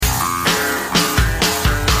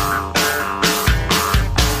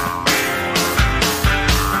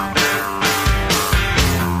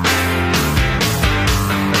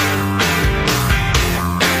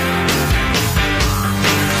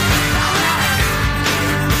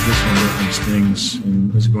this one definitely stings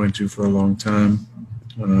and is going to for a long time,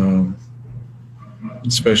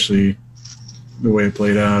 especially the way it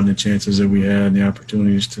played out and the chances that we had and the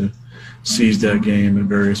opportunities to seize that game at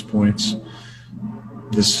various points.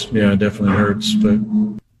 This, definitely hurts, but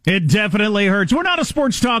it definitely hurts. We're not a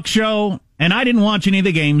sports talk show, and I didn't watch any of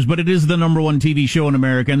the games, but it is the number one TV show in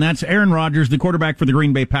America, and that's Aaron Rodgers, the quarterback for the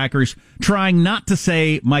Green Bay Packers, trying not to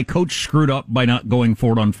say my coach screwed up by not going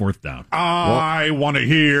for it on fourth down. I want to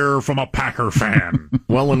hear from a Packer fan.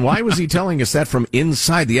 Well, and why was he telling us that from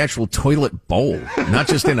inside the actual toilet bowl, not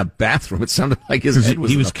just in a bathroom? It sounded like his head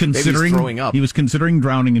was considering throwing up. He was considering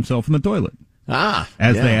drowning himself in the toilet. As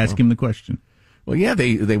they asked him the question. Well, yeah,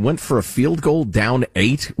 they went for a field goal down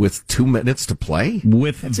 8 with 2 minutes to play.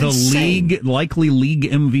 With That's insane. Likely league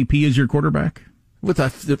MVP as your quarterback? With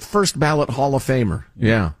the first ballot Hall of Famer.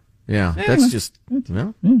 Yeah. That's just, you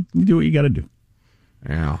do what you got to do.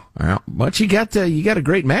 Yeah. But you got a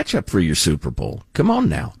great matchup for your Super Bowl. Come on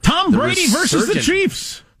now. Tom Brady versus the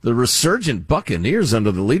Chiefs. The resurgent Buccaneers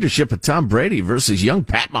under the leadership of Tom Brady versus young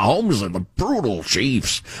Pat Mahomes and the brutal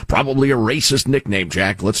Chiefs. Probably a racist nickname,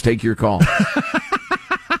 Jack. Let's take your call.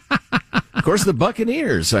 Of course, the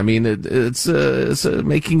Buccaneers. I mean, it's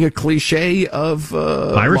making a cliche of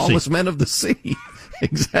lawless men of the sea.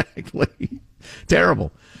 Exactly.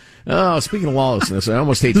 Terrible. Oh, speaking of lawlessness, I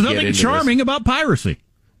almost hate to get into this. There's nothing charming about piracy.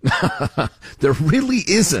 There really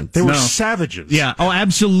isn't. They were savages. Yeah. Oh,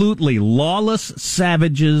 absolutely. Lawless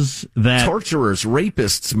savages that torturers,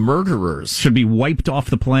 rapists, murderers should be wiped off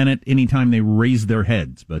the planet anytime they raise their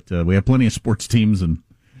heads. But we have plenty of sports teams and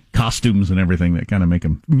costumes and everything that kind of make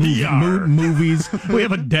them movies. We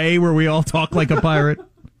have a day where we all talk like a pirate.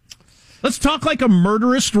 Let's talk like a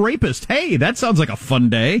murderous rapist. Hey, that sounds like a fun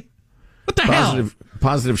day. What the hell?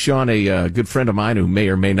 Positive Sean, a good friend of mine who may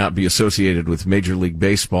or may not be associated with Major League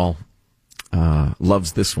Baseball,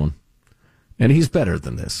 loves this one. And he's better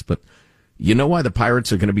than this. But you know why the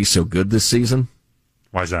Pirates are going to be so good this season?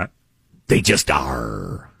 Why's that? They just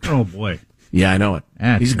are. Oh, boy. Yeah, I know it.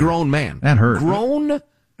 He's a grown man. That hurt. Grown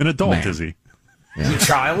An adult, man. Is he? Yeah. You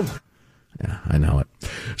child? Yeah, I know it.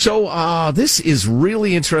 So this is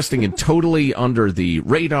really interesting and totally under the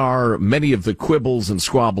radar. Many of the quibbles and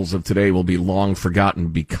squabbles of today will be long forgotten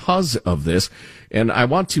because of this. And I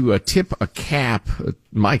want to tip the cap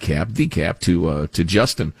to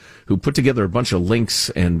Justin, who put together a bunch of links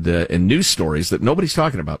and news stories that nobody's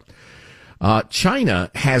talking about. China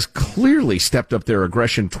has clearly stepped up their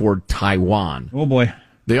aggression toward Taiwan. Oh, boy.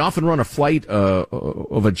 They often run a flight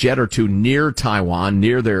of a jet or two near Taiwan,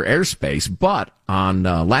 near their airspace. But on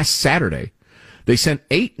last Saturday, they sent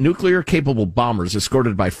 8 nuclear-capable bombers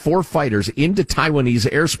escorted by 4 fighters into Taiwanese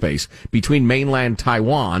airspace between mainland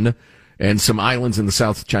Taiwan and some islands in the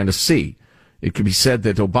South China Sea. It could be said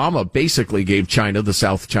that Obama basically gave China the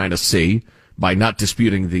South China Sea by not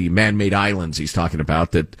disputing the man-made islands he's talking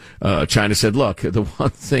about, that China said, look, the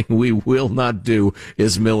one thing we will not do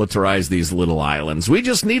is militarize these little islands. We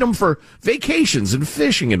just need them for vacations and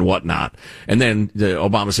fishing and whatnot. And then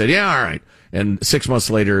Obama said, yeah, all right. And 6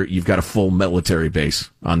 months later, you've got a full military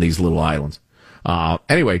base on these little islands.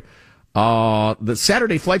 Anyway, the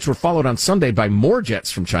Saturday flights were followed on Sunday by more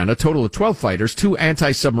jets from China, a total of 12 fighters, 2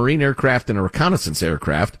 anti-submarine aircraft, and a reconnaissance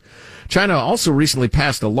aircraft. China also recently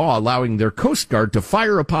passed a law allowing their Coast Guard to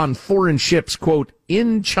fire upon foreign ships, quote,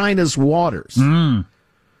 in China's waters.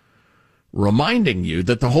 Reminding you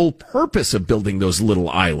that the whole purpose of building those little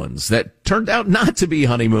islands that turned out not to be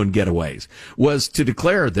honeymoon getaways was to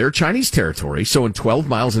declare their Chinese territory. So in 12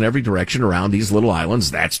 miles in every direction around these little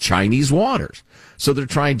islands, that's Chinese waters. So they're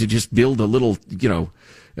trying to just build a little,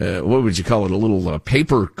 what would you call it? A little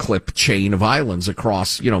paper clip chain of islands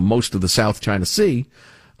across, most of the South China Sea.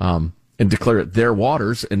 And declare it their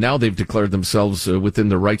waters, and now they've declared themselves within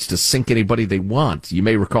the rights to sink anybody they want. You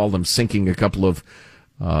may recall them sinking a couple of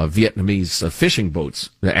Vietnamese fishing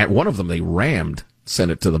boats. At one of them, they rammed,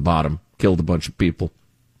 sent it to the bottom, killed a bunch of people.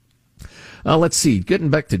 Let's see,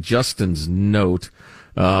 getting back to Justin's note,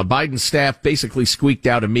 Biden's staff basically squeaked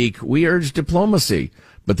out a meek, we urge diplomacy.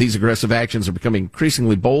 But these aggressive actions are becoming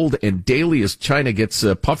increasingly bold, and daily as China gets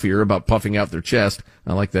puffier about puffing out their chest.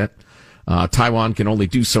 I like that. Taiwan can only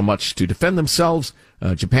do so much to defend themselves.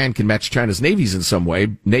 Japan can match China's navy in some way,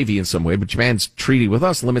 but Japan's treaty with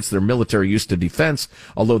us limits their military use to defense,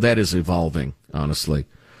 although that is evolving, honestly.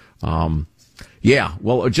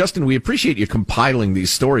 Justin, we appreciate you compiling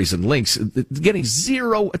these stories and links, getting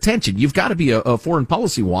zero attention. You've got to be a foreign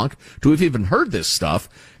policy wonk to have even heard this stuff,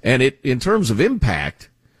 and it, in terms of impact,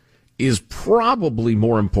 is probably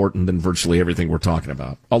more important than virtually everything we're talking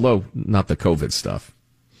about, although not the COVID stuff.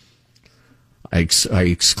 I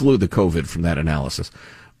exclude the COVID from that analysis.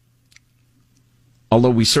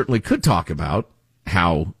 Although we certainly could talk about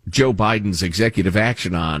how Joe Biden's executive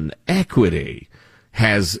action on equity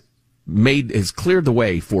has cleared the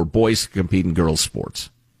way for boys to compete in girls' sports.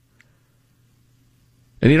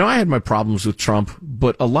 And, I had my problems with Trump,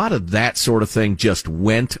 but a lot of that sort of thing just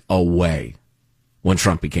went away when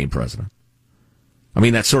Trump became president. I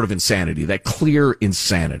mean, that sort of insanity, that clear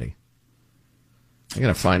insanity. I got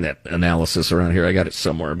to find that analysis around here. I got it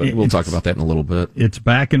somewhere, but we'll talk about that in a little bit. It's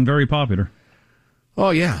back and very popular.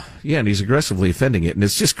 Oh, yeah. Yeah, and he's aggressively offending it, and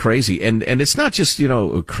it's just crazy. And it's not just,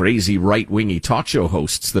 crazy right-wingy talk show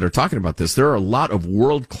hosts that are talking about this. There are a lot of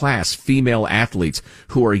world-class female athletes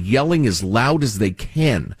who are yelling as loud as they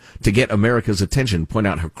can to get America's attention, point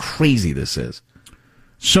out how crazy this is.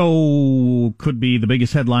 So, could be the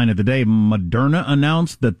biggest headline of the day. Moderna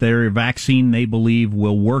announced that their vaccine, they believe,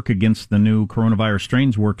 will work against the new coronavirus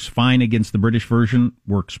strains, works fine against the British version,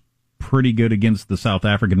 works pretty good against the South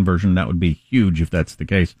African version. That would be huge if that's the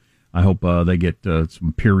case. I hope they get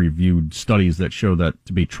some peer-reviewed studies that show that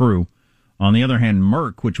to be true. On the other hand,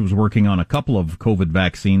 Merck, which was working on a couple of COVID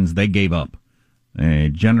vaccines, they gave up. They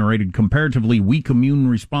generated comparatively weak immune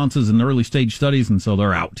responses in the early-stage studies, and so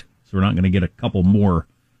they're out. So we're not going to get a couple more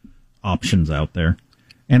options out there.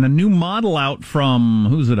 And a new model out from,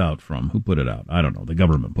 who's it out from? Who put it out? I don't know. The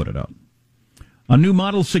government put it out. A new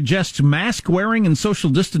model suggests mask wearing and social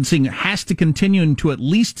distancing has to continue into at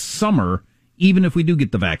least summer, even if we do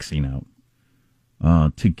get the vaccine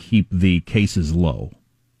out, to keep the cases low.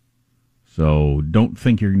 So don't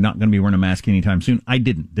think you're not going to be wearing a mask anytime soon. I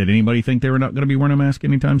didn't. Did anybody think they were not going to be wearing a mask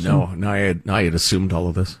anytime soon? No, I had assumed all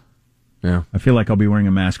of this. Yeah. I feel like I'll be wearing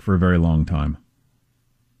a mask for a very long time.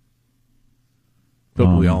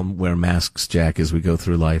 But we all wear masks, Jack, as we go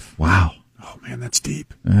through life. Wow. Oh, man, that's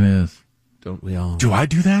deep. That is. Don't we all? Do I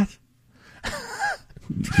do that?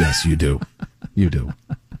 Yes, you do. You do.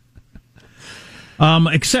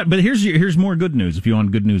 But here's more good news if you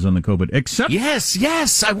want good news on the COVID.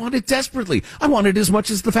 Yes, I want it desperately. I want it as much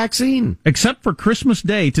as the vaccine. Except for Christmas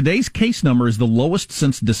Day, today's case number is the lowest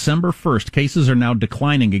since December 1st. Cases are now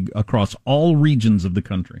declining across all regions of the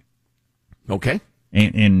country. Okay.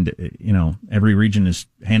 And every region has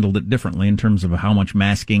handled it differently in terms of how much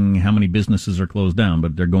masking, how many businesses are closed down,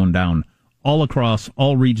 but they're going down all across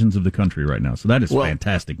all regions of the country right now. So that is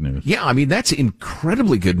fantastic news. Yeah, I mean, that's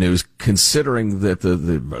incredibly good news considering that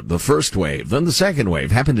the first wave, then the second wave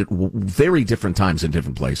happened at very different times in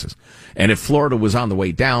different places. And if Florida was on the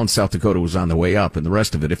way down, South Dakota was on the way up, and the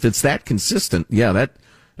rest of it, if it's that consistent, yeah,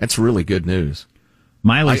 that's really good news.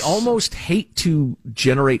 I almost hate to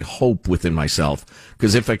generate hope within myself,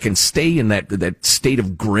 because if I can stay in that state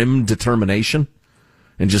of grim determination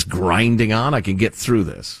and just grinding on, I can get through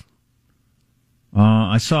this.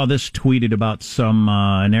 I saw this tweeted about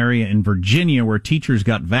an area in Virginia where teachers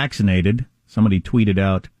got vaccinated. Somebody tweeted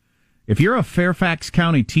out, if you're a Fairfax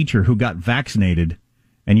County teacher who got vaccinated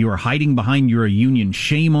and you are hiding behind your union,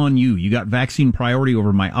 shame on you. You got vaccine priority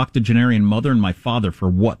over my octogenarian mother and my father for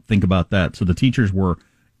what? Think about that. So the teachers were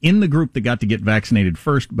in the group that got to get vaccinated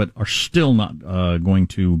first, but are still not going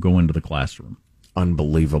to go into the classroom.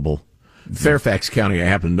 Unbelievable. Fairfax County, I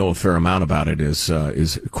happen to know a fair amount about it,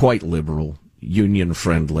 is quite liberal, union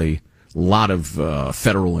friendly, a lot of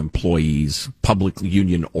federal employees, public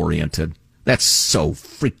union oriented. That's so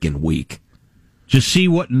freaking weak. Did you see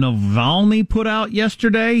what Navalny put out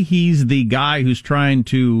yesterday? He's the guy who's trying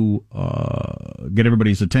to get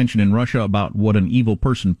everybody's attention in Russia about what an evil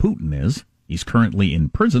person Putin is. He's currently in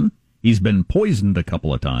prison. He's been poisoned a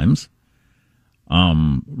couple of times.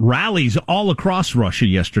 Rallies all across Russia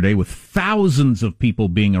yesterday with thousands of people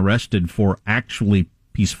being arrested for actually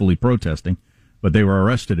peacefully protesting, but they were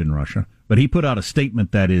arrested in Russia. But he put out a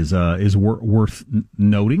statement that is worth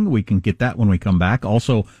noting. We can get that when we come back.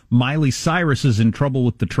 Also, Miley Cyrus is in trouble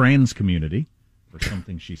with the trans community for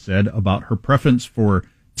something she said about her preference for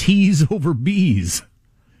T's over B's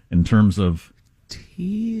in terms of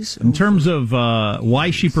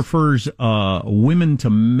why she prefers women to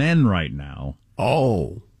men right now.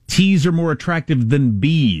 Oh. T's are more attractive than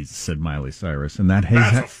B's, said Miley Cyrus, and that's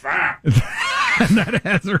a fact. And that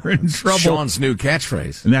has her in trouble. Sean's new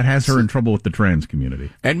catchphrase. And that has her in trouble with the trans community.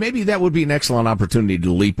 And maybe that would be an excellent opportunity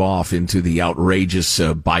to leap off into the outrageous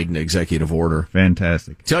Biden executive order.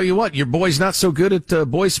 Fantastic. Tell you what, your boy's not so good at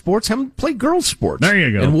boys' sports. Have him play girls' sports. There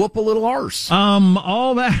you go. And whoop a little arse.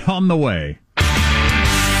 All that on the way.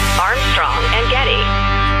 Armstrong and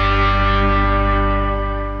Getty.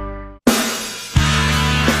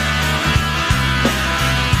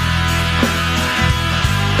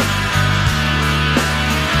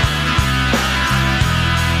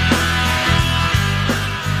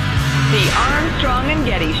 The Armstrong and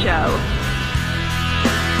Getty Show.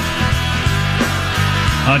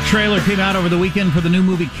 A trailer came out over the weekend for the new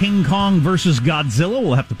movie King Kong versus Godzilla.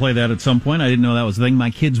 We'll have to play that at some point. I didn't know that was a thing. My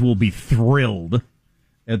kids will be thrilled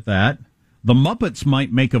at that. The Muppets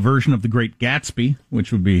might make a version of The Great Gatsby,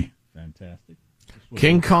 which would be fantastic.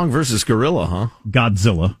 King Kong versus gorilla, huh?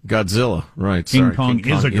 Godzilla, right. King Kong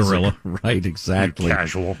is a gorilla. Right, exactly.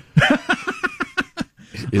 Casual.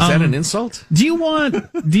 Is that an insult? Do you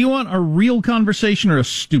want a real conversation or a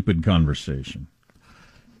stupid conversation?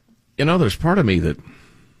 You know, there's part of me that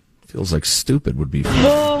feels like stupid would be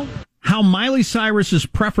fun. How Miley Cyrus's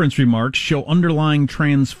preference remarks show underlying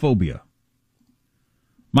transphobia.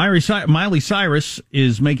 Miley Cyrus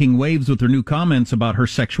is making waves with her new comments about her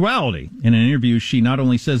sexuality. In an interview, she not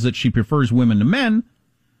only says that she prefers women to men,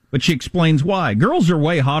 but she explains why. Girls are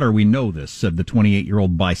way hotter, we know this, said the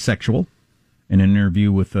 28-year-old bisexual in an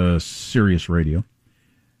interview with Sirius Radio.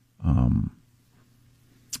 How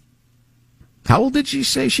old did she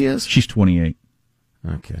say she is? She's 28.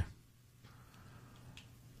 Okay.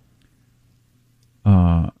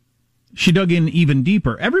 She dug in even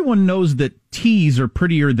deeper. Everyone knows that T's are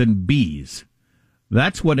prettier than B's.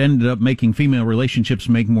 That's what ended up making female relationships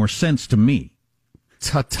make more sense to me.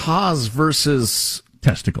 Tatas versus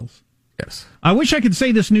testicles. Yes. I wish I could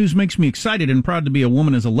say this news makes me excited and proud to be a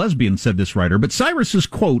woman as a lesbian, said this writer, but Cyrus's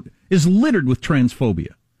quote is littered with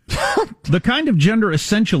transphobia. The kind of gender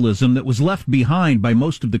essentialism that was left behind by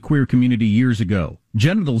most of the queer community years ago.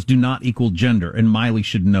 Genitals do not equal gender, and Miley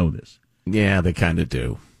should know this. Yeah, they kind of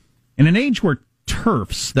do. In an age where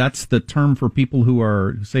TERFs, that's the term for people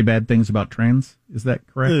who say bad things about trans, is that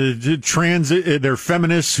correct? They're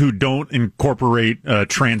feminists who don't incorporate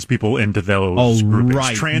trans people into those groupings.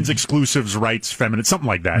 Right. Trans exclusives, rights, feminists, something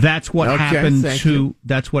like that. That's what happened to.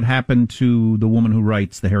 That's what happened to the woman who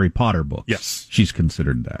writes the Harry Potter books. Yes, she's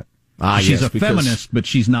considered that. She's a feminist, but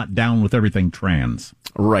she's not down with everything trans.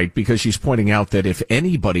 Right, because she's pointing out that if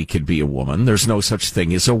anybody can be a woman, there's no such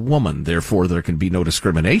thing as a woman. Therefore, there can be no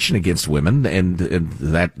discrimination against women, and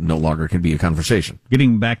that no longer can be a conversation.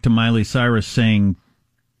 Getting back to Miley Cyrus saying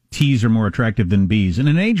T's are more attractive than B's. In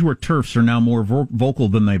an age where TERFs are now more vocal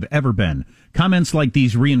than they've ever been, comments like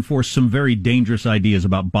these reinforce some very dangerous ideas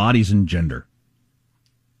about bodies and gender.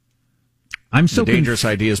 I'm so dangerous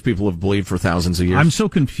ideas people have believed for thousands of years. I'm so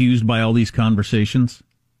confused by all these conversations.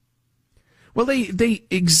 Well, they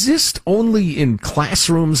exist only in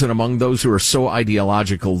classrooms and among those who are so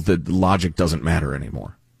ideological that logic doesn't matter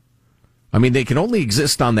anymore. I mean, they can only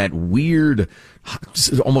exist on that weird,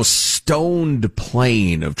 almost stoned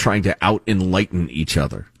plane of trying to out-enlighten each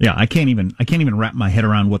other. Yeah, I can't even wrap my head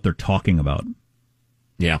around what they're talking about.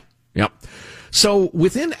 Yeah, yep. So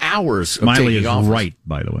within hours of Miley taking is office, right,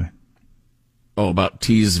 by the way. Oh, about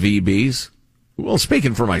T's v B's? Well,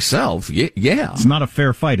 speaking for myself, yeah. It's not a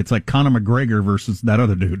fair fight. It's like Conor McGregor versus that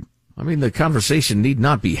other dude. I mean, the conversation need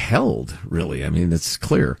not be held, really. I mean, it's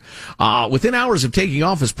clear. Within hours of taking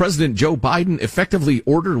office, President Joe Biden effectively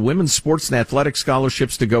ordered women's sports and athletic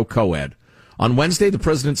scholarships to go co-ed. On Wednesday, the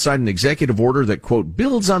president signed an executive order that, quote,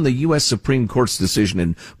 builds on the U.S. Supreme Court's decision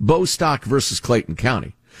in Bostock versus Clayton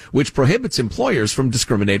County, which prohibits employers from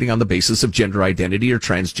discriminating on the basis of gender identity or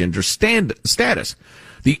transgender status.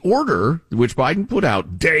 The order, which Biden put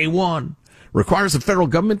out day one, requires the federal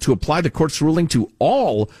government to apply the court's ruling to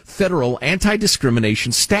all federal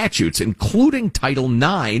anti-discrimination statutes, including Title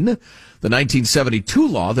IX, the 1972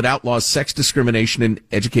 law that outlaws sex discrimination in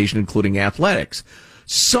education, including athletics.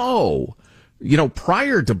 So,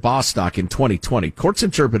 prior to Bostock in 2020, courts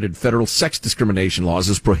interpreted federal sex discrimination laws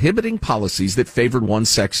as prohibiting policies that favored one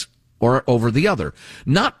sex or over the other,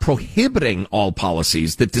 not prohibiting all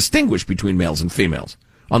policies that distinguish between males and females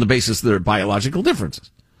on the basis of their biological differences.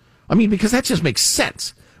 I mean, because that just makes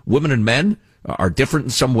sense. Women and men are different in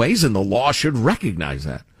some ways, and the law should recognize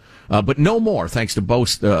that. But no more, thanks to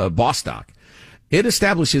Bostock. It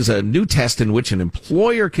establishes a new test in which an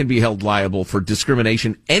employer can be held liable for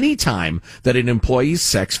discrimination any time that an employee's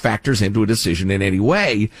sex factors into a decision in any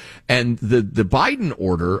way. And the Biden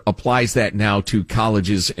order applies that now to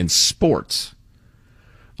colleges and sports.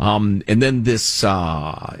 And then this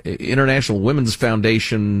International Women's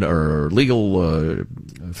Foundation or legal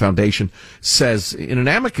foundation says in an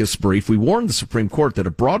amicus brief, we warned the Supreme Court that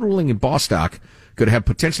a broad ruling in Bostock could have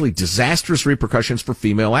potentially disastrous repercussions for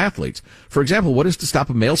female athletes. For example, what is to stop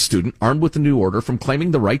a male student armed with the new order from claiming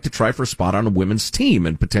the right to try for a spot on a women's team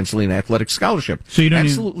and potentially an athletic scholarship? So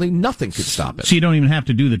absolutely nothing could stop it. So you don't even have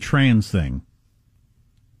to do the trans thing.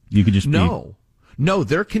 You could just No,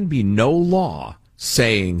 there can be no law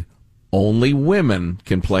saying only women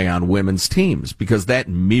can play on women's teams, because that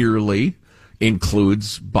merely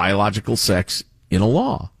includes biological sex in a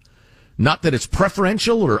law. Not that it's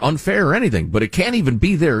preferential or unfair or anything, but it can't even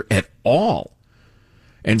be there at all.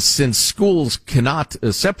 And since schools cannot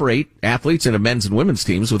separate athletes into men's and women's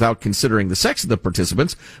teams without considering the sex of the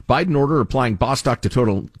participants, Biden order applying Bostock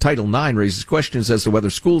to Title IX raises questions as to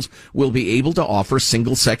whether schools will be able to offer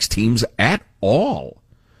single-sex teams at all.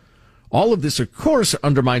 All of this, of course,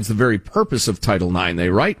 undermines the very purpose of Title IX, they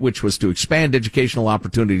write, which was to expand educational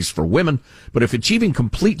opportunities for women. But if achieving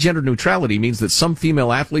complete gender neutrality means that some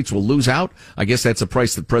female athletes will lose out, I guess that's a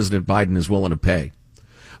price that President Biden is willing to pay.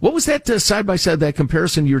 What was that side-by-side, that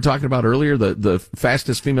comparison you were talking about earlier, the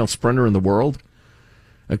fastest female sprinter in the world?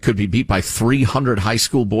 Could be beat by 300 high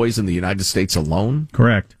school boys in the United States alone?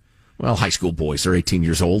 Correct. Well, high school boys are 18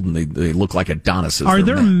 years old, and they look like Adonises. Are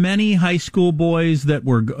there many high school boys that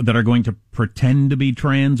are going to pretend to be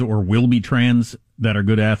trans or will be trans that are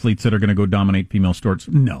good athletes that are going to go dominate female sports?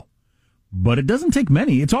 No. But it doesn't take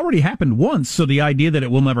many. It's already happened once, so the idea that it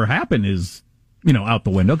will never happen is, out the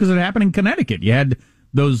window, because it happened in Connecticut. You had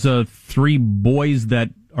those 3 boys that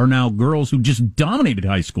are now girls who just dominated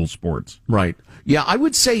high school sports. Right. Yeah, I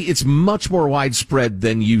would say it's much more widespread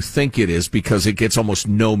than you think it is because it gets almost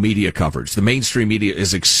no media coverage. The mainstream media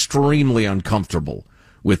is extremely uncomfortable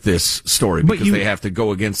with this story because they have to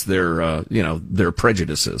go against their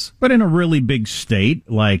prejudices. But in a really big state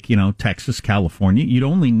like, Texas, California, you'd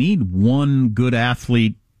only need one good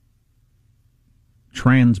athlete,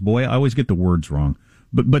 trans boy. I always get the words wrong.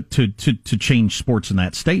 But to change sports in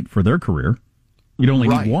that state for their career, you'd only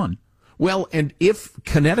need one. Well, and if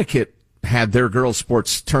Connecticut had their girls'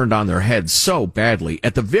 sports turned on their heads so badly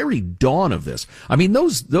at the very dawn of this, I mean,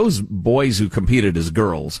 those boys who competed as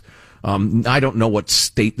girls, I don't know what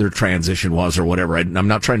state their transition was or whatever. I'm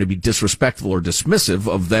not trying to be disrespectful or dismissive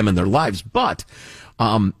of them and their lives, but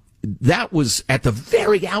that was at the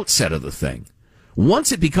very outset of the thing.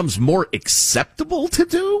 Once it becomes more acceptable to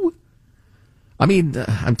do, I mean,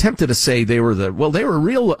 I'm tempted to say they were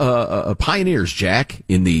real pioneers, Jack,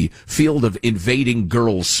 in the field of invading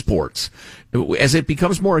girls' sports. As it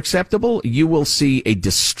becomes more acceptable, you will see a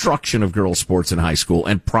destruction of girls' sports in high school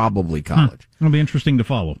and probably college. It'll be interesting to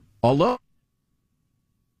follow. Although,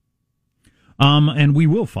 and we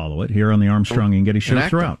will follow it here on the Armstrong and Getty Show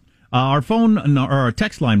throughout. Our phone, or our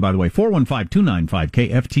text line, by the way,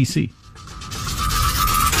 415-295-KFTC.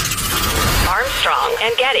 Armstrong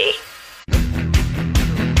and Getty.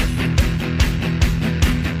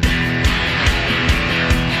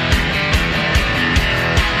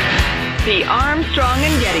 The Armstrong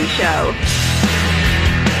and Getty Show.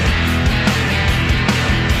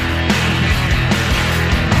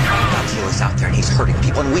 Godzilla's out there and he's hurting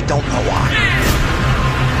people and we don't know why.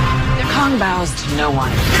 Kong bows to no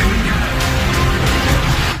one.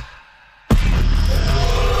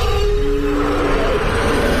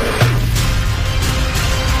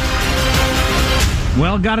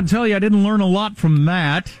 Well, gotta tell you, I didn't learn a lot from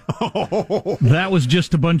that. That was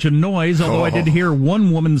just a bunch of noise, although I did hear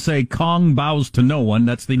one woman say Kong bows to no one.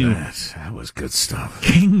 That's the new that was good stuff.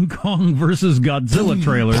 King Kong versus Godzilla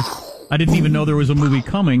trailer. I didn't even know there was a movie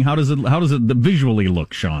coming. How does it visually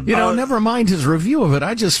look, Sean? Never mind his review of it.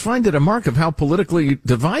 I just find it a mark of how politically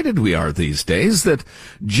divided we are these days, that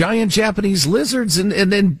giant Japanese lizards and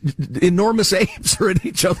enormous apes are at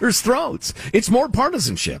each other's throats. It's more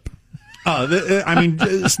partisanship.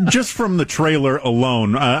 Just from the trailer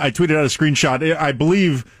alone, I tweeted out a screenshot. I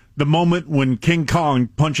believe the moment when King Kong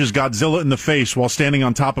punches Godzilla in the face while standing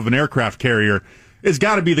on top of an aircraft carrier has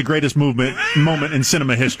got to be the greatest moment in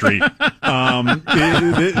cinema history.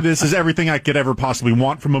 This is everything I could ever possibly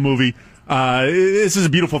want from a movie. This is a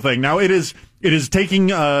beautiful thing. Now, it is taking...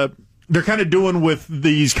 they're kind of doing with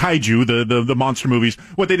these kaiju, the monster movies,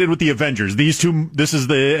 what they did with the Avengers. These two, this is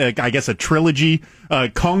a trilogy.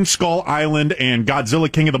 Kong Skull Island and Godzilla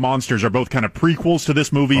King of the Monsters are both kind of prequels to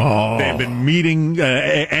this movie. Oh. They have been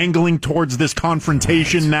angling towards this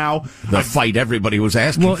confrontation now. The fight everybody was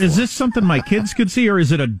asking for. Well, is this something my kids could see, or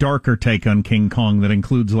is it a darker take on King Kong that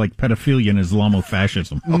includes, like, pedophilia and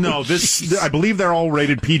Islamofascism? No, I believe they're all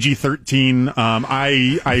rated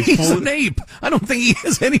PG-13. He's an ape. I don't think he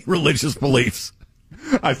has any religious beliefs.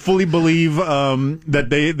 I fully believe that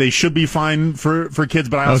they should be fine for kids,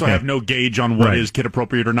 but I also have no gauge on what is kid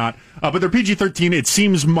appropriate or not. But they're PG-13. It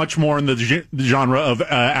seems much more in the genre of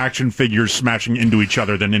action figures smashing into each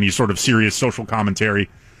other than any sort of serious social commentary.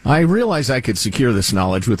 I realize I could secure this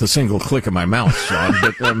knowledge with a single click of my mouse, Sean,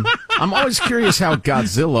 but I'm always curious how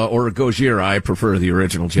Godzilla or Gojira, I prefer the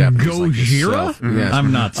original Japanese. Gojira? Yes.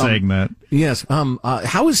 I'm not saying that. Yes.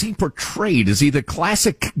 How is he portrayed? Is he the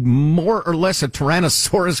classic, more or less a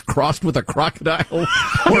Tyrannosaurus crossed with a crocodile?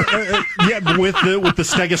 With the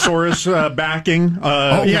Stegosaurus backing.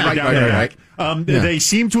 Right. They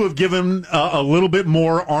seem to have given a little bit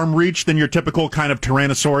more arm reach than your typical kind of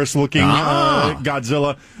Tyrannosaurus-looking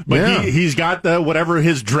Godzilla. But he's got whatever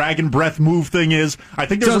his dragon breath move thing is. I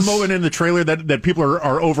think there's a moment in the trailer that people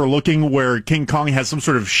are overlooking where King Kong has some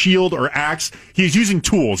sort of shield or axe. He's using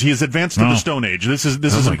tools. He has advanced to the Stone Age. This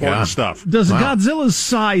is important stuff. Does Godzilla's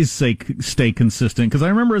size stay consistent? Because I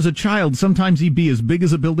remember as a child, sometimes he'd be as big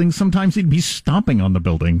as a building, sometimes he'd be stomping on the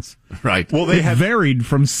buildings. Right. Well, they have varied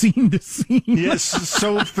from scene to scene. Yes.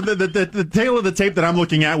 So for the tail of the tape that I'm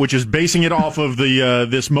looking at, which is basing it off of the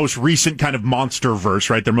this most recent kind of monster verse,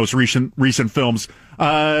 right? Their most recent films.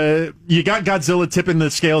 You got Godzilla tipping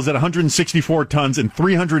the scales at 164 tons and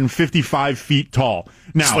 355 feet tall.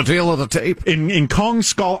 Now, it's the tail of the tape. In Kong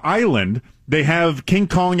Skull Island, they have King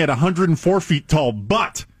Kong at 104 feet tall,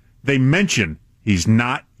 but they mention he's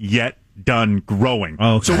not yet done growing.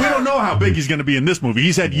 Okay. So we don't know how big he's going to be in this movie.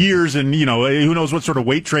 He's had years and, who knows what sort of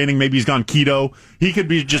weight training. Maybe he's gone keto. He could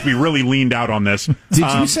just be really leaned out on this.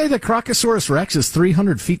 Did you say that Crocosaurus Rex is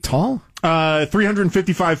 300 feet tall?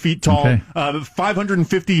 355 feet tall, okay.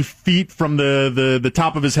 550 feet from the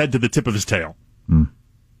top of his head to the tip of his tail.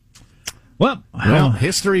 Well,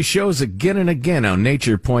 history shows again and again how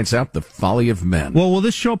nature points out the folly of men. Well, will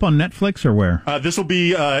this show up on Netflix or where? This will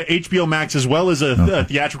be HBO Max as well as a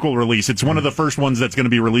theatrical release. It's one of the first ones that's going to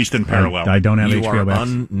be released in parallel. I don't have you HBO Max.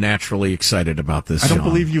 You are unnaturally excited about this, I don't Sean.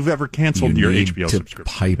 believe you've ever canceled your HBO to subscription.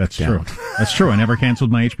 Pipe That's down. true. That's true. I never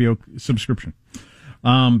canceled my HBO subscription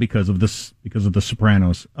because of The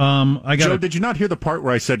Sopranos. Joe, did you not hear the part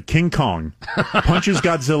where I said King Kong punches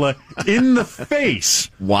Godzilla in the face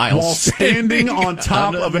while standing on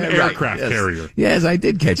top of an aircraft carrier? Yes, I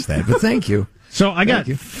did catch that, but thank you. So I got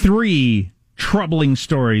 3 troubling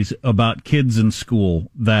stories about kids in school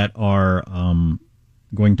that are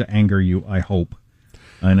going to anger you, I hope,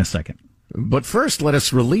 in a second. But first, let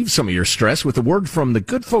us relieve some of your stress with a word from the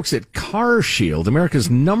good folks at CarShield, America's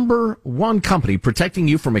 #1 company protecting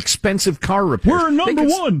you from expensive car repairs. We're number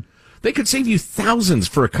one. They could save you thousands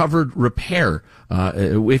for a covered repair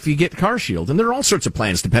if you get CarShield. And there are all sorts of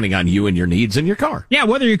plans depending on you and your needs and your car. Yeah,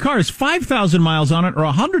 whether your car has 5,000 miles on it or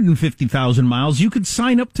 150,000 miles, you could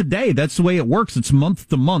sign up today. That's the way it works. It's month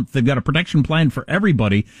to month. They've got a protection plan for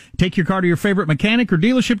everybody. Take your car to your favorite mechanic or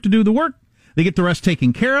dealership to do the work. They get the rest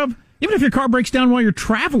taken care of. Even if your car breaks down while you're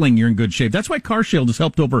traveling, you're in good shape. That's why CarShield has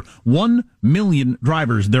helped over 1 million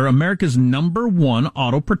drivers. They're America's #1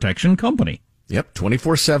 auto protection company. Yep,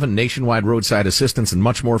 24/7 nationwide roadside assistance and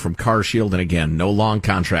much more from CarShield. And again, no long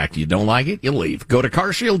contract. You don't like it, you leave. Go to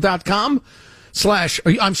carshield.com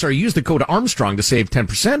use the code Armstrong to save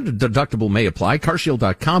 10%. Deductible may apply.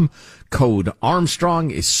 Carshield.com, code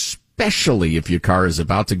Armstrong, especially if your car is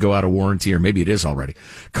about to go out of warranty, or maybe it is already.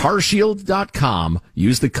 Carshield.com,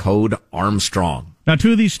 use the code Armstrong. Now,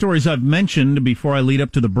 2 of these stories I've mentioned before I lead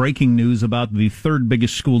up to the breaking news about the 3rd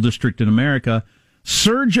biggest school district in America.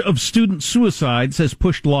 Surge of student suicides has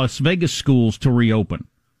pushed Las Vegas schools to reopen.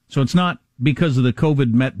 So it's not because of the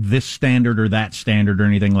COVID met this standard or that standard or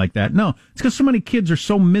anything like that. No, it's because so many kids are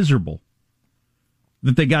so miserable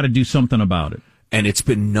that they got to do something about it. And it's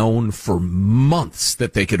been known for months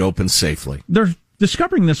that they could open safely. They're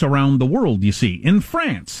discovering this around the world, you see. In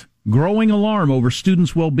France, growing alarm over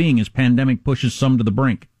students' well-being as pandemic pushes some to the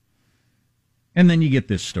brink. And then you get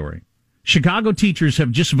this story. Chicago teachers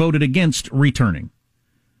have just voted against returning.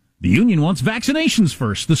 The union wants vaccinations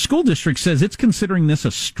first. The school district says it's considering this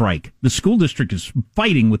a strike. The school district is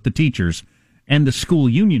fighting with the teachers and the school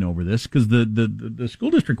union over this because the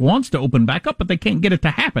school district wants to open back up, but they can't get it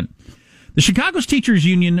to happen. The Chicago's teachers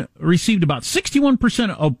union received about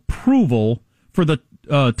 61% approval for the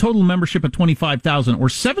total membership of 25,000, or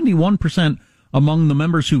 71% among the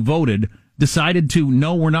members who voted decided to,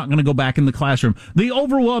 no, we're not going to go back in the classroom. The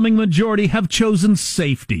overwhelming majority have chosen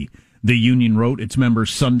safety, the union wrote its members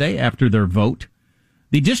Sunday after their vote.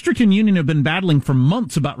 The district and union have been battling for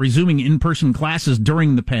months about resuming in-person classes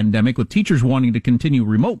during the pandemic, with teachers wanting to continue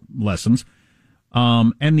remote lessons.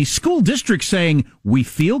 And the school district saying, we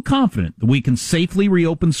feel confident that we can safely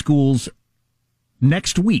reopen schools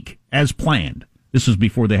next week as planned. This was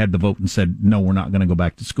before they had the vote and said, no, we're not going to go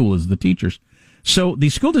back to school as the teachers. So the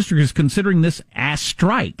school district is considering this a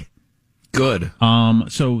strike. Good.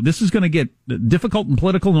 So this is going to get difficult and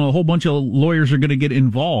political, and a whole bunch of lawyers are going to get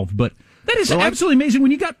involved. But That is absolutely amazing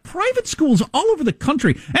when you got private schools all over the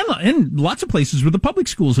country and lots of places where the public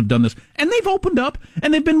schools have done this, and they've opened up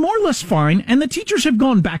and they've been more or less fine, and the teachers have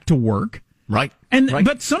gone back to work. Right.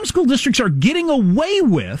 But some school districts are getting away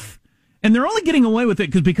with, and they're only getting away with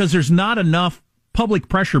it because there's not enough public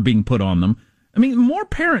pressure being put on them. I mean, more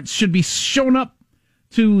parents should be showing up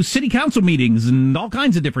to city council meetings and all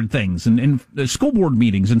kinds of different things and school board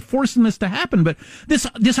meetings and forcing this to happen. But this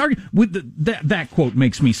argument with that quote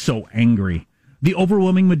makes me so angry. The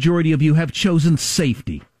overwhelming majority of you have chosen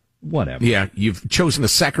safety. Whatever. Yeah, you've chosen to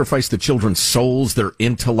sacrifice the children's souls, their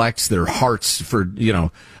intellects, their hearts for,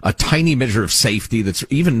 a tiny measure of safety that's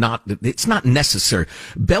it's not necessary.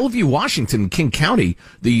 Bellevue, Washington, King County,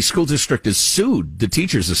 the school district has sued the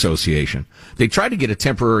Teachers Association. They tried to get a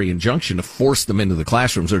temporary injunction to force them into the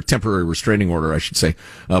classrooms, or a temporary restraining order, I should say,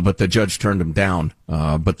 but the judge turned them down.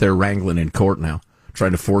 But they're wrangling in court now,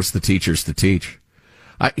 trying to force the teachers to teach.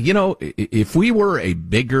 If we were a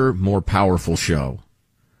bigger, more powerful show,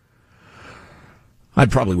 I'd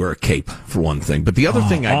probably wear a cape for one thing, but the other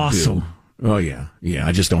thing I do. Oh yeah,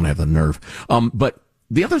 I just don't have the nerve. But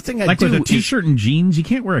the other thing I do, with a t-shirt and jeans, you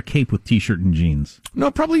can't wear a cape with t-shirt and jeans. No,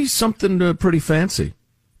 probably something pretty fancy.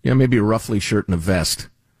 Yeah, maybe a ruffly shirt and a vest.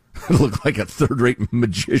 Look like a third-rate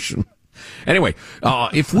magician. Anyway,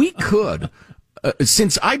 if we could.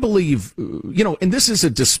 Since I believe, and this is a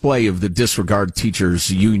display of the disregard teachers'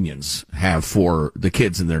 unions have for the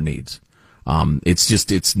kids and their needs.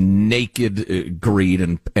 It's naked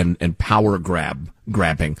greed and power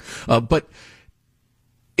grabbing. But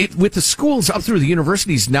with the schools up through the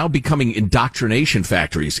universities now becoming indoctrination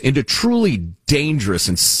factories into truly dangerous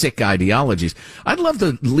and sick ideologies, I'd love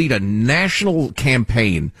to lead a national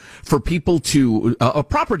campaign for people to, a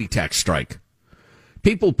property tax strike.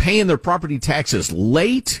 People paying their property taxes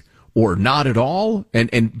late or not at all,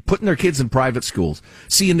 and putting their kids in private schools.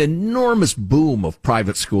 See an enormous boom of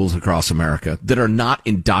private schools across America that are not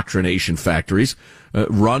indoctrination factories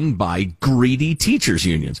run by greedy teachers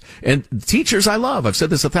unions. And teachers I love. I've said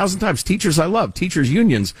this 1,000 times. Teachers I love. Teachers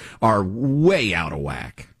unions are way out of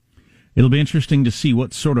whack. It'll be interesting to see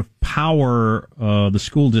what sort of power the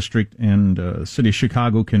school district and city of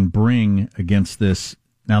Chicago can bring against this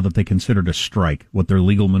now that they considered a strike, what their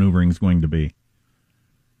legal maneuvering is going to be.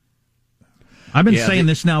 I've been saying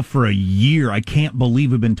this now for a year. I can't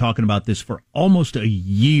believe we've been talking about this for almost a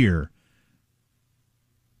year.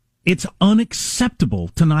 It's unacceptable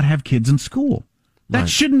to not have kids in school. That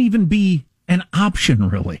shouldn't even be an option,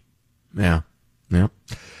 really. Yeah.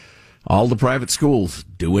 All the private schools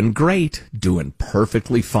doing great, doing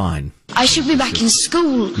perfectly fine. I should be back in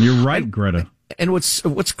school. You're right, Greta. And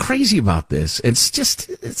what's crazy about this,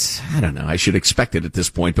 it's I don't know, I should expect it at this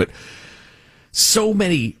point, but so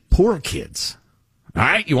many poor kids. All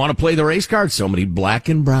right, you want to play the race card? So many black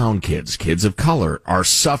and brown kids of color, are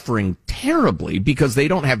suffering terribly because they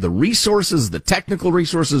don't have the resources, the technical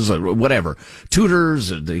resources, or whatever, tutors,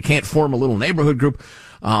 they can't form a little neighborhood group.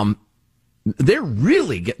 They're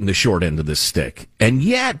really getting the short end of this stick. And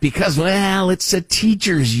yet, because, it's a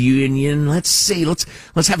teachers union, let's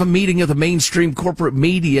have a meeting of the mainstream corporate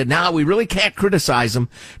media. Now, we really can't criticize them.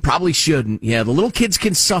 Probably shouldn't. Yeah, the little kids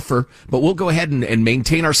can suffer, but we'll go ahead and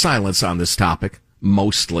maintain our silence on this topic,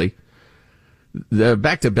 mostly.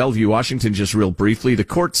 Back to Bellevue, Washington, just real briefly. The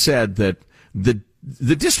court said that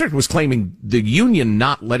the district was claiming the union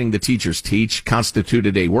not letting the teachers teach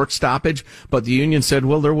constituted a work stoppage, but the union said,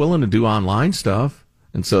 well, they're willing to do online stuff.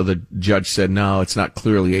 And so the judge said, no, it's not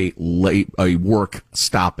clearly a work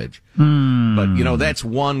stoppage. But, that's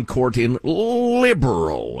one court in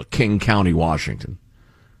liberal King County, Washington.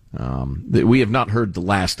 We have not heard the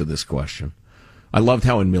last of this question. I loved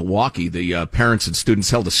how in Milwaukee, the parents and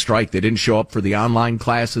students held a strike. They didn't show up for the online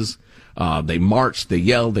classes. They marched, they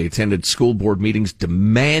yelled, they attended school board meetings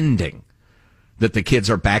demanding that the kids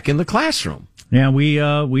are back in the classroom. Yeah,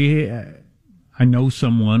 I know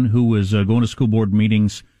someone who was going to school board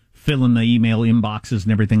meetings, filling the email inboxes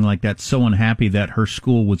and everything like that, so unhappy that her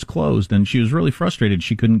school was closed, and she was really frustrated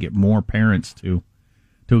she couldn't get more parents to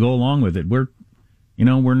go along with it. We're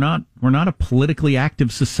not a politically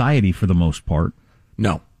active society for the most part.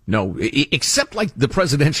 No, except like the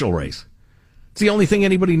presidential race. It's the only thing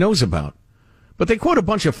anybody knows about. But they quote a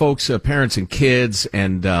bunch of folks, parents and kids,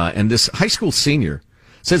 and this high school senior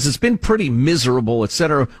says it's been pretty miserable,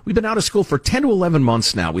 etc. We've been out of school for 10 to 11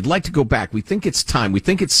 months now. We'd like to go back. We think it's time. We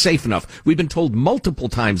think it's safe enough. We've been told multiple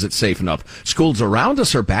times it's safe enough. Schools around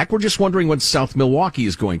us are back. We're just wondering when South Milwaukee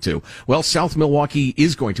is going to. Well, South Milwaukee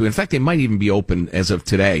is going to. In fact, they might even be open as of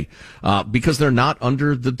today because they're not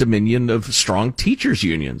under the dominion of strong teachers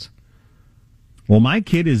unions. Well, my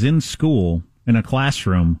kid is in school in a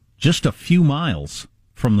classroom just a few miles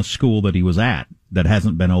from the school that he was at that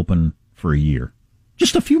hasn't been open for a year.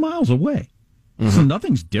 Just a few miles away. So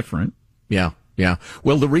nothing's different. Yeah. Yeah.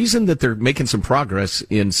 Well, the reason that they're making some progress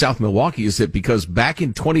in South Milwaukee is that because back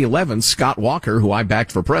in 2011, Scott Walker, who I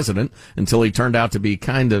backed for president until he turned out to be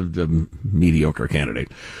kind of a mediocre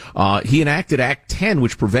candidate, he enacted Act 10,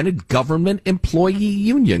 which prevented government employee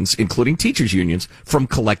unions, including teachers' unions, from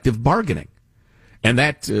collective bargaining. And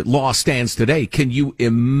that law stands today. Can you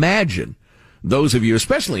imagine, those of you,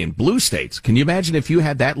 especially in blue states, can you imagine if you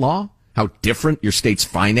had that law, how different your state's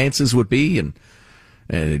finances would be and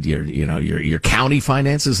your county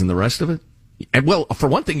finances and the rest of it? And well, for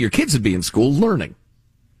one thing, your kids would be in school learning.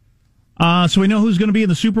 So we know who's going to be in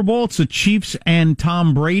the Super Bowl. It's the Chiefs and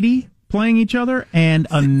Tom Brady playing each other, and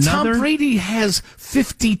another. Tom Brady has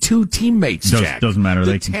 52 teammates. Jack. Doesn't matter.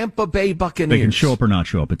 The Tampa Bay Buccaneers. They can show up or not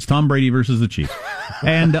show up. It's Tom Brady versus the Chiefs,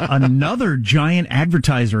 and another giant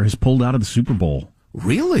advertiser has pulled out of the Super Bowl.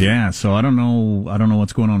 Really? Yeah, so I don't know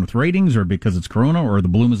what's going on with ratings, or because it's Corona, or the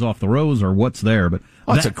bloom is off the rose, or what's there. But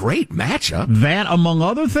it's a great matchup. That, among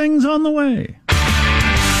other things, on the way.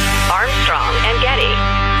 Armstrong and Getty.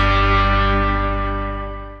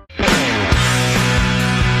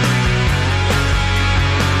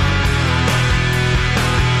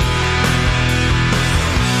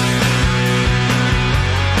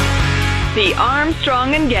 The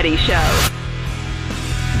Armstrong and Getty Show.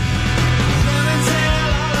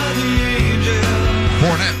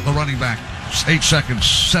 Fournette, the running back. 8 seconds,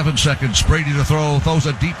 7 seconds. Brady to throw. Throws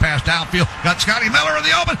a deep pass downfield. Got Scotty Miller in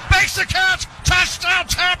the open. Makes the catch. Touchdown,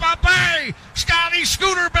 Tampa Bay. Scotty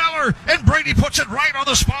Scooter Miller. And Brady puts it right on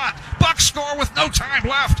the spot. Bucks score with no time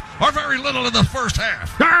left, or very little in the first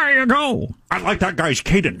half. There you go. I like that guy's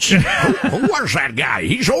cadence. Who was that guy?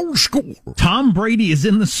 He's old school. Tom Brady is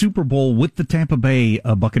in the Super Bowl with the Tampa Bay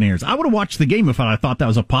Buccaneers. I would have watched the game if I thought that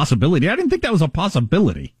was a possibility. I didn't think that was a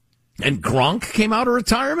possibility. And Gronk came out of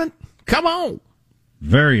retirement? Come on.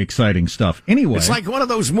 Very exciting stuff. Anyway. It's like one of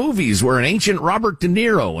those movies where an ancient Robert De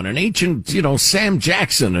Niro and an ancient, Sam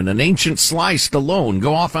Jackson and an ancient Sly Stallone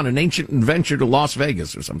go off on an ancient adventure to Las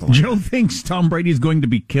Vegas or something like Joe thinks Tom Brady is going to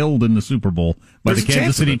be killed in the Super Bowl by the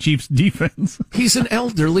Kansas City Chiefs defense. He's an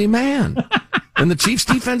elderly man. And the Chiefs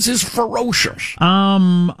defense is ferocious.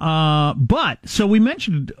 But, so we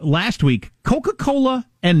mentioned last week, Coca-Cola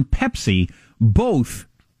and Pepsi both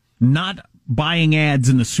not buying ads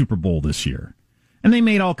in the Super Bowl this year. And they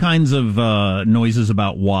made all kinds of noises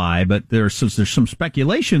about why, but there's some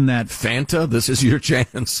speculation that... Fanta, this is your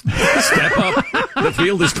chance. Step up. The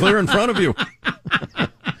field is clear in front of you.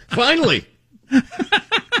 Finally.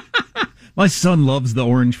 My son loves the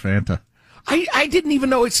orange Fanta. I didn't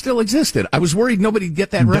even know it still existed. I was worried nobody'd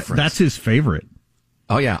get that reference. That's his favorite.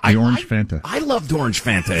 Oh, yeah. The orange Fanta. I loved orange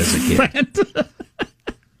Fanta as a kid. Fanta.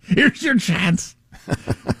 Here's your chance.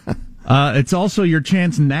 It's also your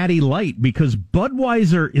chance Natty Light, because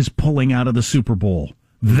Budweiser is pulling out of the Super Bowl.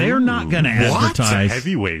 They're not going to advertise.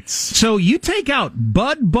 Heavyweights. So you take out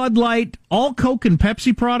Bud Light, all Coke and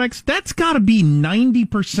Pepsi products, that's got to be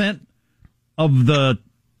 90% of the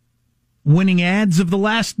winning ads of the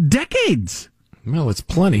last decades. Well, it's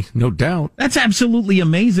plenty, no doubt. That's absolutely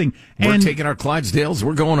amazing. We're taking our Clydesdales.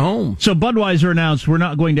 We're going home. So Budweiser announced we're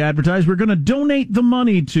not going to advertise. We're going to donate the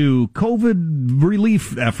money to COVID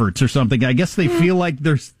relief efforts or something. I guess they feel like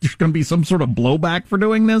there's going to be some sort of blowback for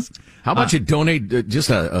doing this. How about you donate just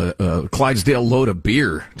a Clydesdale load of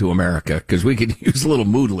beer to America? Because we could use a little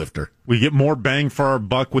mood lifter. We get more bang for our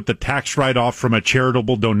buck with the tax write-off from a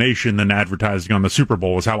charitable donation than advertising on the Super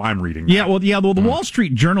Bowl, is how I'm reading that. Well, the Wall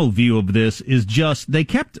Street Journal view of this is just they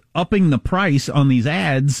kept upping the price on these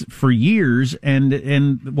ads for years,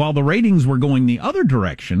 and while the ratings were going the other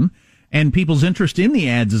direction, and people's interest in the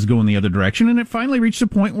ads is going the other direction, and it finally reached a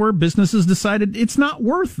point where businesses decided it's not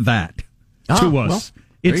worth that to us. Well,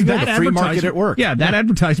 it's that the free market at work. Yeah, that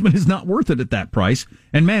advertisement is not worth it at that price.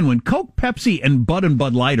 And man, when Coke, Pepsi, and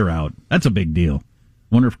Bud Light are out, that's a big deal.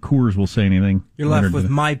 Wonder if Coors will say anything. You're left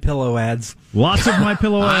with My Pillow ads. Lots of My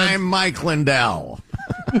Pillow ads. I'm Mike Lindell.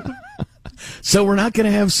 So we're not going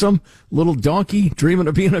to have some little donkey dreaming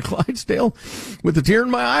of being a Clydesdale with a tear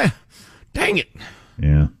in my eye? Dang it.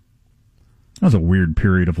 Yeah. That was a weird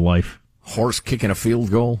period of life. Horse kicking a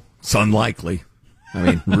field goal? It's unlikely. I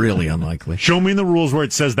mean, really unlikely. Show me in the rules where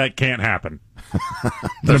it says that can't happen.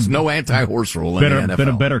 There's no anti-horse rule in the NFL. Been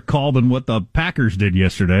a better call than what the Packers did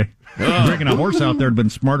yesterday. Bringing a horse out there had been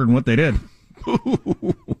smarter than what they did.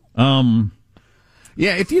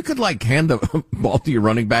 Yeah, if you could hand the ball to your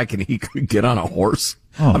running back and he could get on a horse,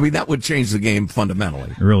 I mean, that would change the game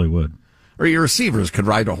fundamentally. It really would. Or your receivers could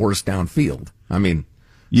ride a horse downfield. I mean,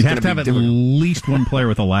 You'd have to have at least one player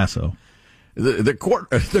with a lasso. The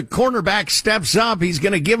cornerback steps up. He's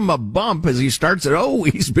going to give him a bump as he starts it. Oh,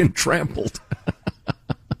 he's been trampled.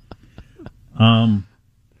 Can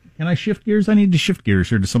I shift gears? I need to shift gears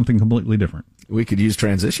here to something completely different. We could use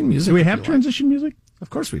transition music. Do we have transition music? Of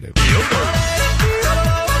course we do.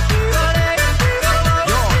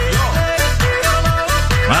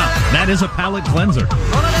 Wow, that is a palate cleanser.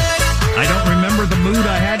 I don't remember the mood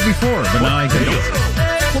I had before, but now I can.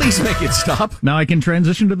 Please make it stop. Now I can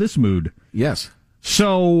transition to this mood. Yes.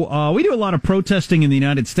 So we do a lot of protesting in the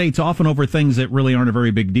United States, often over things that really aren't a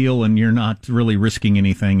very big deal, and you're not really risking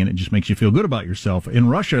anything, and it just makes you feel good about yourself. In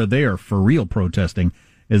Russia, they are for real protesting,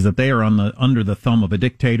 is that they are under the thumb of a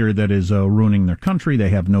dictator that is ruining their country. They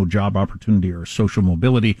have no job opportunity or social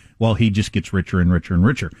mobility, while he just gets richer and richer and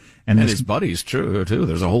richer. And his buddies, too.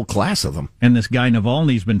 There's a whole class of them. And this guy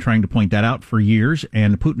Navalny's been trying to point that out for years,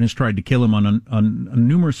 and Putin has tried to kill him on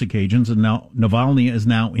numerous occasions, and now Navalny is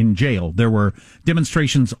now in jail. There were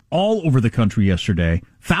demonstrations all over the country yesterday,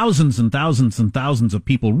 thousands and thousands and thousands of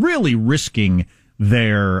people really risking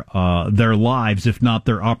their lives, if not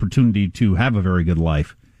their opportunity to have a very good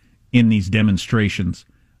life, in these demonstrations.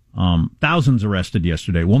 Thousands arrested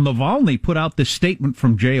yesterday. Well, Navalny put out this statement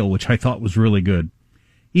from jail, which I thought was really good.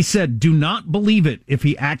 He said, "Do not believe it if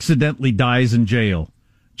he accidentally dies in jail.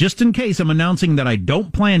 Just in case, I'm announcing that I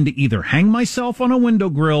don't plan to either hang myself on a window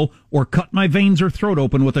grill or cut my veins or throat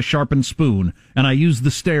open with a sharpened spoon, and I use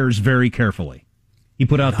the stairs very carefully." He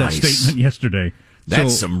put out that statement yesterday.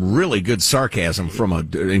 That's some really good sarcasm from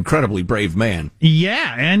an incredibly brave man.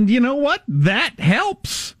 Yeah, and you know what? That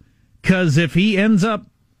helps. Because if he ends up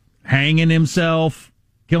hanging himself,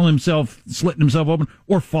 killing himself, slitting himself open,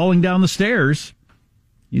 or falling down the stairs,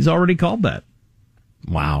 he's already called that.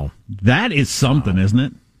 Wow. That is something, isn't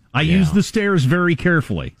it? I use the stairs very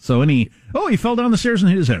carefully. So he fell down the stairs and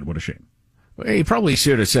hit his head. What a shame. Well, he probably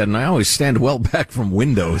should have said, and I always stand well back from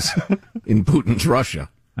windows in Putin's Russia.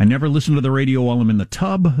 I never listen to the radio while I'm in the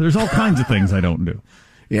tub. There's all kinds of things I don't do.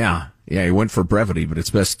 Yeah, he went for brevity, but it's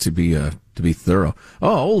best to be thorough.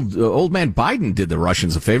 Oh, old man Biden did the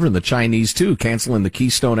Russians a favor, and the Chinese too, canceling the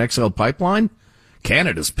Keystone XL pipeline.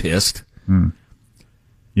 Canada's pissed.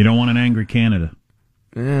 You don't want an angry Canada.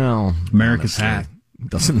 Well, America's hat.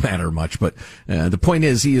 Doesn't matter much, but the point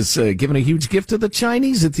is he is giving a huge gift to the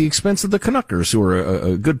Chinese at the expense of the Canuckers, who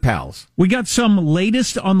are good pals. We got some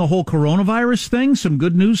latest on the whole coronavirus thing, some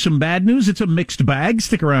good news, some bad news. It's a mixed bag.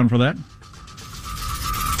 Stick around for that.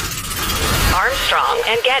 Armstrong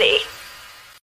and Getty.